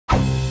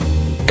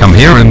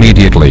here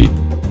immediately.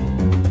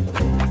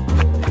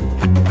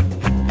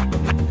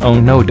 Oh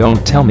no,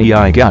 don't tell me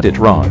I got it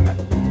wrong.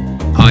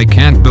 I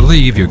can't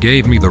believe you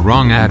gave me the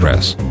wrong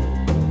address.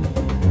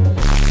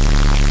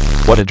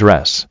 What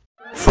address?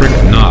 Frick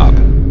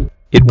knob.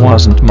 It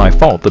wasn't my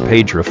fault the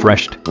page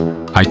refreshed.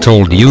 I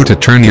told you to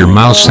turn your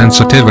mouse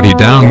sensitivity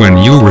down when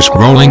you were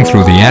scrolling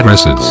through the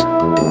addresses.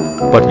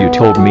 But you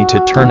told me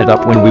to turn it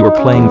up when we were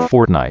playing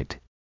Fortnite.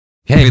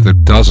 Hey,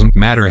 that doesn't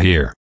matter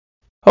here.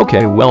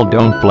 Okay, well,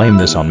 don't blame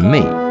this on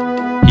me.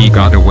 He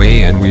got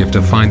away and we have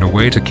to find a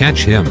way to catch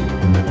him.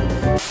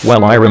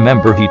 Well, I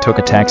remember he took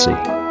a taxi.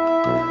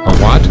 A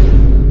what?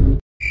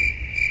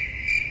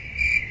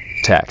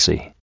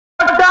 Taxi.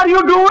 What are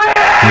you doing?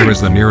 Where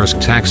is the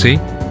nearest taxi?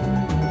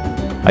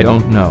 I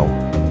don't know.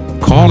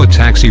 Call a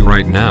taxi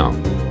right now.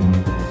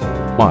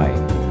 Why?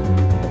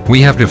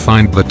 We have to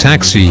find the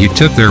taxi he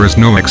took, there is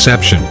no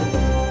exception.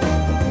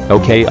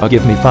 Okay,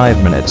 give me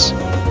 5 minutes.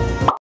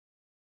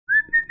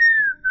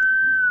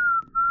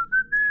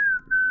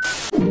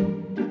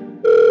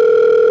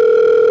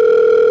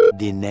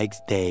 The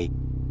next day.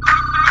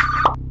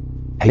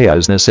 Hey,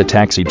 is this a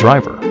taxi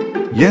driver?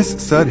 Yes,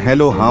 sir.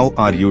 Hello, how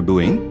are you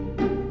doing?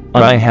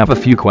 I have a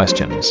few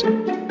questions.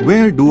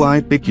 Where do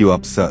I pick you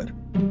up, sir?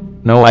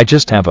 No, I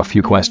just have a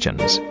few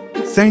questions.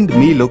 Send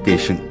me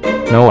location.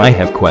 No, I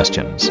have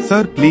questions.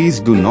 Sir, please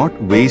do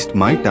not waste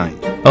my time.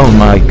 Oh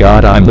my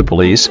god, I'm the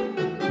police.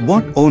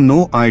 What? Oh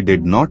no, I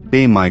did not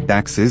pay my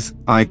taxes.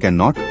 I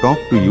cannot talk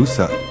to you,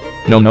 sir.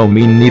 No,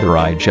 me neither,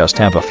 I just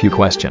have a few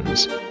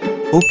questions.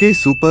 Okay,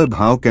 superb.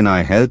 How can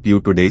I help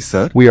you today,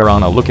 sir? We are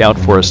on a lookout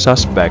for a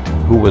suspect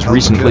who was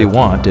recently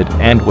wanted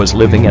and was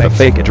living at a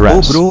fake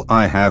address. Oh bro,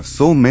 I have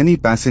so many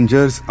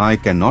passengers I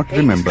cannot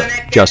remember.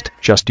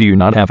 Just do you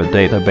not have a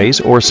database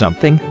or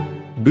something?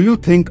 Do you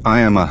think I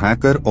am a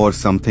hacker or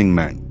something,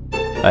 man?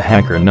 A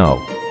hacker,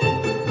 no.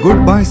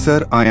 Goodbye,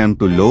 sir. I am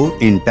too low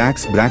in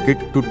tax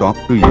bracket to talk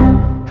to you.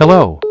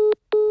 Hello,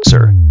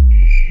 sir.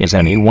 Is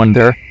anyone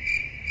there?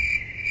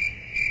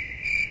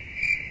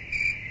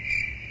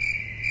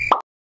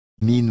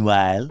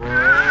 Meanwhile.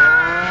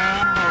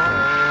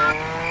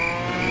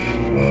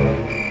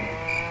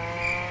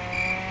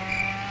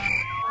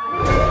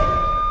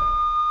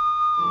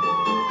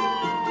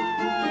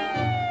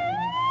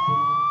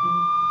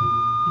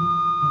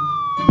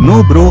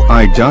 No bro,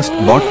 I just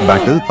bought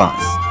battle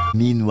pass.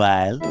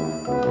 Meanwhile.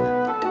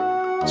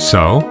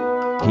 So?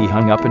 He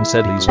hung up and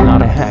said he's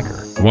not a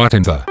hacker. What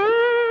in the?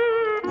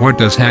 What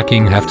does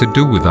hacking have to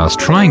do with us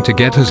trying to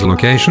get his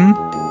location?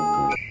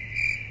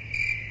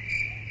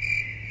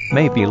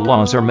 Maybe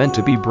laws are meant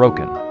to be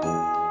broken.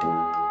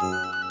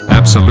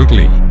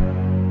 Absolutely.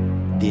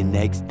 The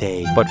next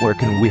day. But where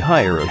can we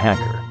hire a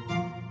hacker?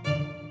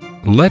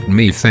 Let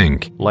me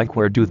think. Like,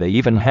 where do they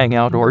even hang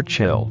out or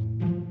chill?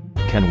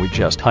 Can we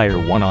just hire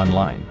one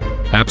online?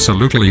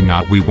 Absolutely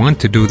not. We want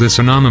to do this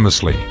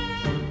anonymously.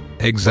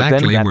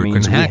 Exactly, that where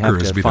means can we have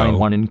hackers to be find though?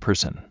 one in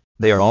person.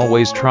 They are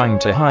always trying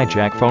to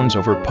hijack phones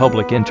over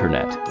public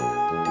internet.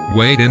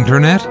 Wait,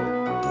 internet?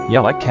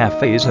 Yeah, like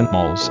cafes and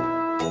malls.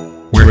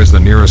 Where is the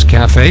nearest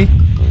cafe?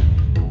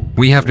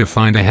 We have to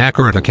find a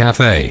hacker at a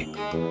cafe.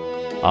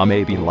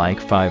 Maybe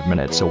like 5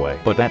 minutes away,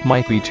 but that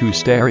might be too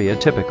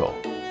stereotypical.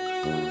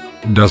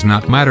 Does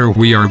not matter,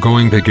 we are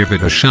going to give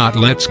it a shot.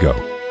 Let's go.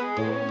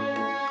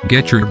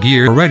 Get your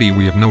gear ready,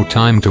 we have no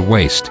time to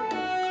waste.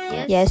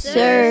 Yes,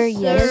 sir.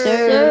 Yes,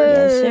 sir.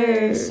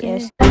 Yes, sir.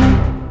 Yes.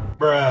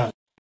 Bruh.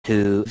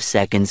 2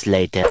 seconds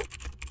later.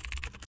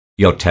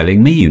 You're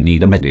telling me you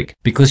need a medic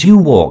because you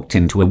walked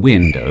into a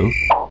window?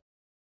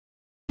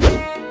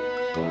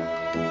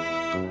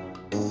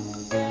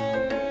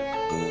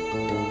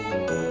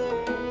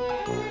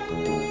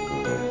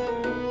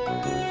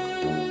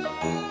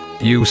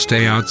 You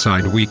stay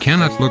outside, we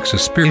cannot look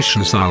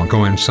suspicious. I'll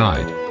go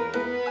inside.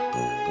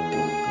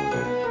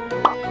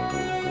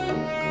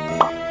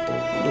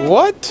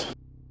 What?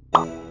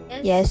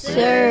 Yes,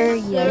 sir.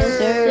 Yes,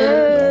 sir.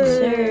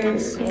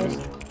 Yes, sir. Yes.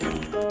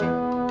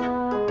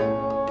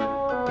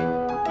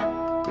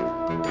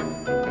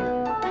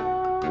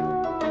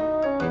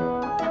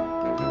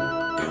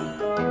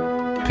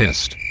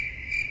 Pissed.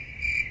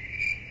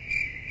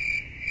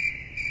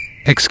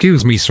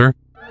 Excuse me, sir.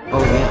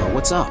 Oh yeah,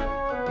 what's up?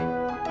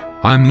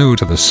 I'm new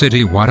to the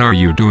city. What are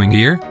you doing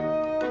here?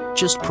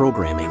 Just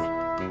programming.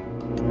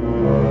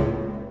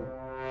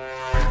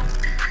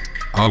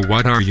 Oh,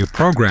 what are you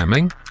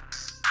programming?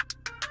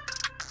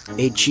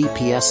 A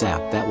GPS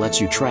app that lets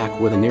you track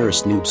where the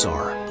nearest noobs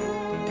are.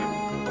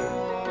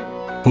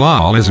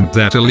 Lol, isn't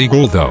that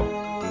illegal though?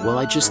 Well,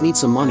 I just need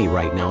some money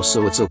right now,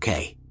 so it's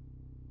okay.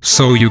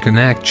 So you can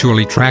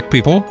actually track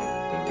people?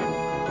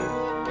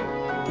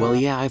 Well,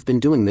 yeah, I've been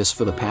doing this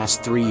for the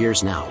past 3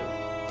 years now.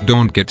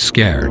 Don't get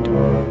scared.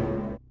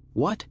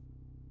 What?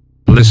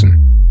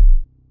 Listen.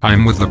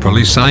 I'm with the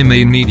police. I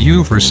may need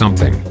you for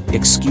something.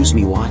 Excuse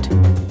me, what?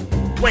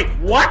 Wait,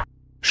 what?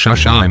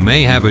 Shush, I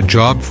may have a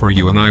job for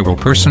you and I will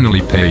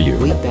personally pay you.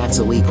 Wait, that's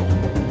illegal.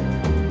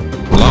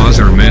 Laws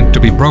are meant to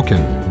be broken.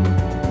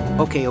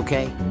 Okay.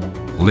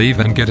 Leave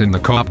and get in the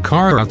cop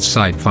car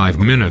outside 5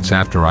 minutes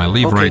after I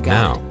leave Okay, right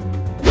got now.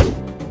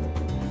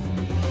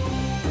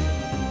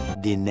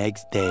 The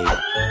next day.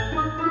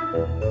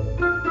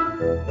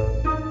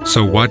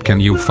 So what can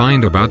you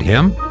find about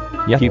him?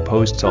 Yeah, he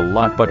posts a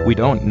lot, but we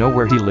don't know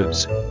where he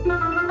lives.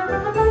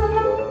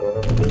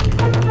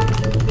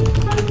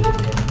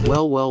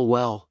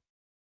 Well.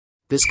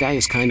 This guy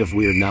is kind of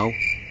weird, no?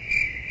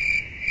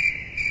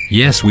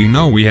 Yes, we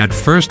know, we had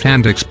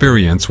first-hand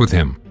experience with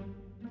him.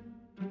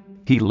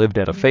 He lived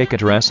at a fake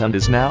address and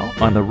is now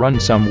on the run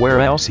somewhere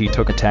else. He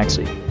took a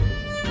taxi.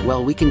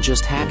 Well, we can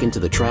just hack into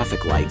the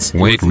traffic lights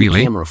and Wait, review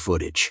really? camera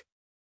footage.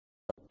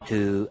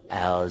 2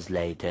 hours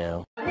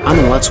later.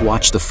 Let's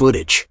watch the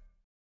footage.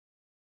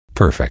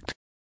 Perfect.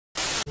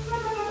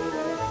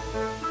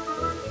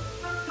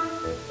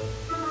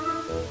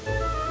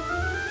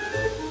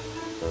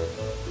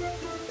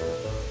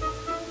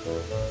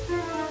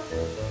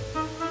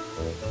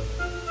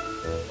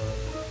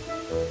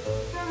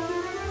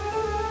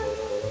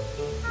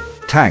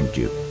 Thank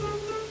you.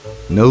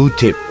 No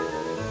tip.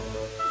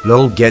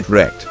 Lol, get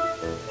wrecked.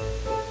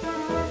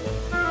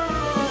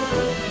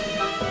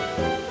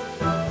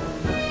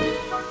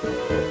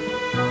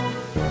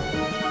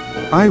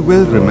 I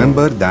will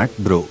remember that,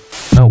 bro.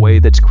 No way,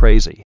 that's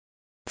crazy.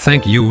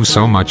 Thank you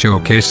so much.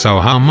 Okay, so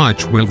how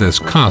much will this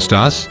cost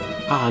us?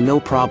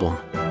 No problem.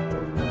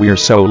 We're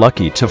so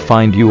lucky to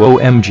find you,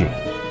 OMG.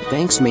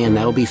 Thanks, man,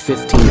 that'll be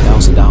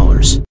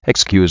 $15,000.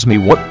 Excuse me,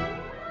 what?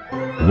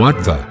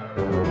 What the?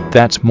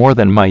 That's more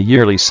than my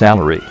yearly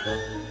salary.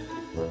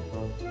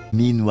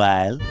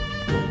 Meanwhile.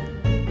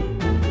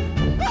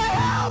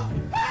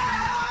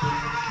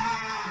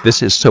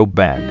 This is so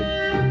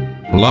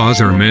bad.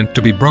 Laws are meant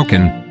to be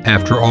broken,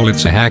 after all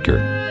it's a hacker.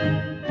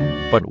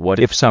 But what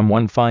if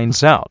someone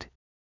finds out?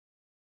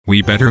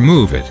 We better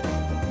move it.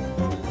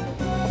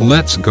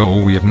 Let's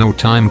go, we have no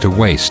time to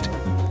waste.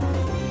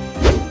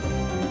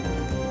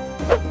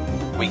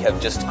 We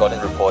have just gotten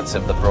reports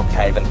of the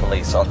Brookhaven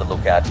police on the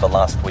lookout for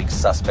last week's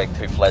suspect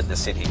who fled the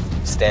city.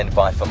 Stand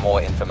by for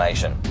more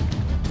information.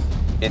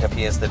 It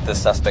appears that the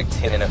suspect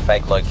hid in a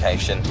fake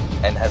location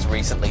and has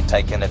recently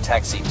taken a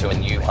taxi to a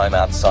new home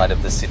outside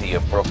of the city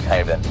of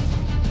Brookhaven.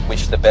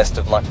 Wish the best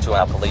of luck to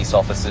our police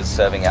officers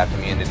serving our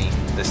community.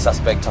 The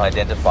suspect,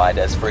 identified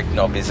as Frick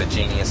Knob, is a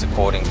genius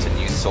according to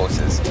news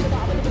sources.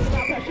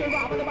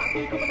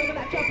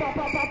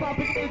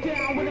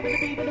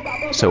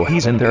 So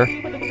he's in there?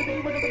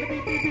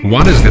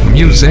 What is that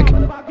music?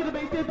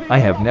 I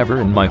have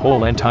never in my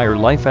whole entire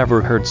life ever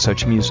heard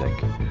such music.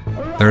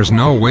 There's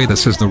no way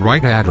this is the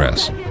right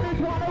address.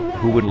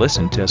 Who would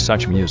listen to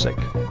such music?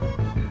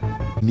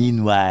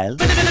 Meanwhile.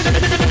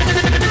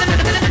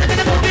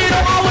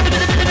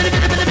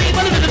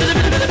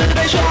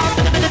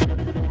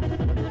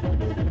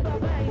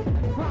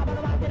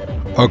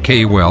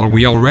 Okay, well,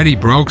 we already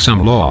broke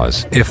some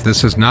laws. If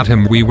this is not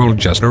him, we will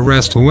just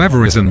arrest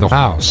whoever is in the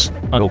house.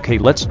 Okay,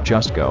 let's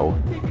just go.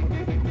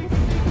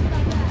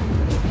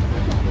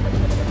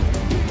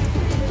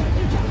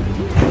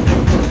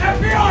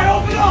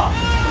 FBI, open up!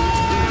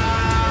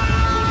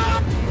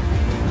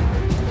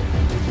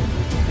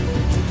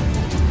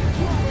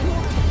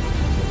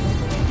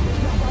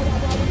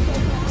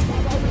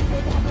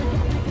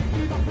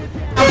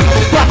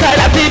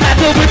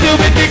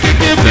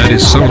 That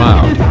is so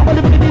loud.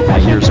 My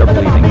ears are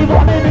bleeding.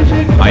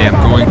 I am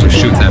going to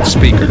shoot that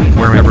speaker,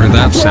 wherever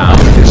that sound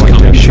is I'm going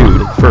coming to shoot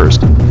from. it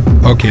first.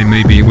 Okay,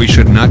 maybe we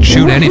should not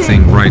shoot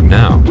anything right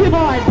now.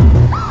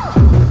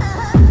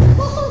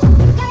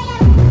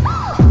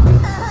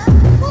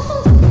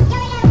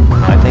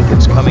 I think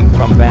it's coming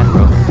from that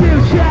room.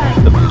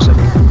 The music.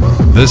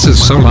 This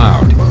is so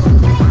loud.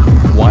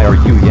 Why are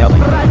you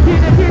yelling?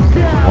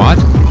 What?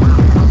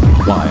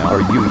 Why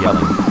are you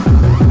yelling?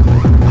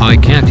 I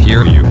can't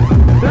hear you.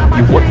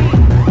 You what?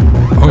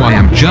 Oh, I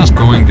am just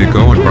going to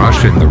go and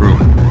brush in the room.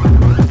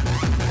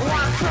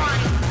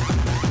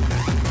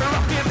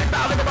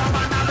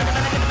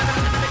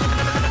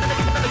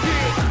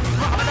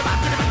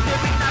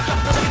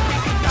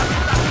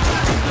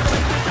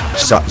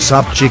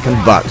 Sup chicken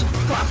butt.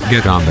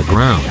 Get on the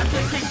ground.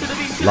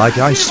 Like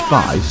I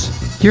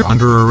spies. You're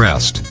under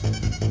arrest.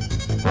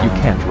 You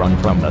can't run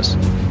from us.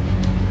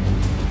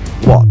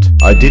 What?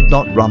 I did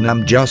not run,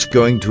 I'm just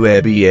going to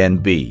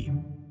Airbnb.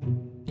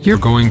 You're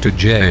going to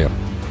jail.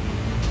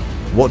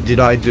 What did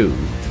I do?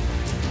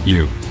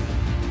 You.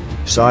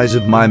 Size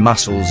of my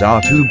muscles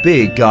are too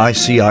big, I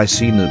see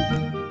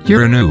noob.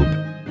 You're a noob.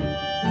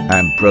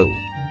 I'm pro.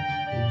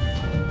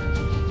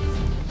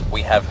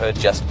 We have heard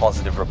just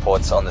positive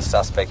reports on the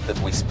suspect that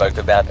we spoke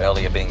about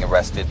earlier being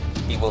arrested.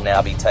 He will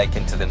now be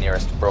taken to the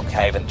nearest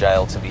Brookhaven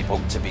jail to be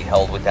booked to be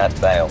held without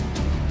bail.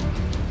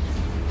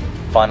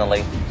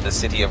 Finally, the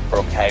city of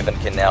Brookhaven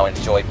can now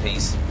enjoy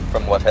peace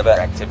from whatever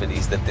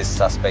activities that this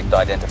suspect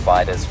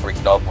identified as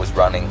Frick Knob was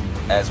running,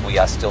 as we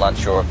are still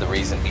unsure of the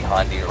reason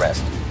behind the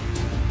arrest.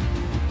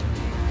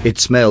 It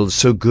smells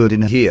so good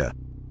in here.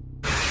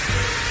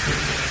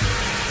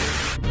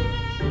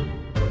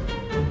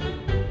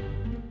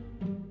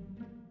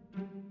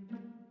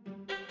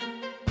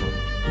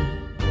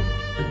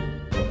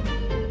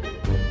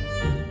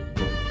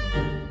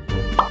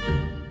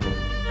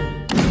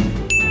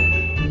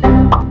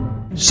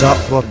 Sup,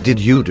 what did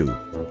you do?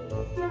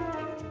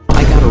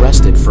 I got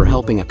arrested for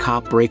helping a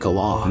cop break a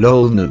law.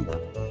 Lol noob.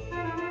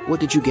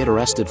 What did you get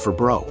arrested for,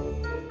 bro?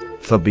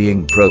 For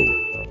being pro.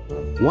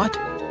 What?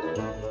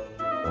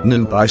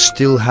 Noob, I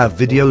still have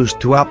videos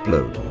to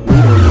upload.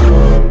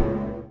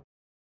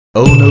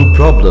 Oh no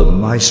problem,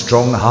 my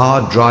strong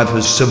hard drive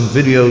has some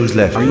videos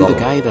left. Are you the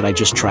guy that I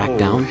just tracked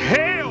down?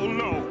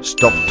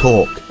 Stop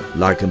talk,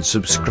 like and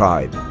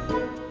subscribe.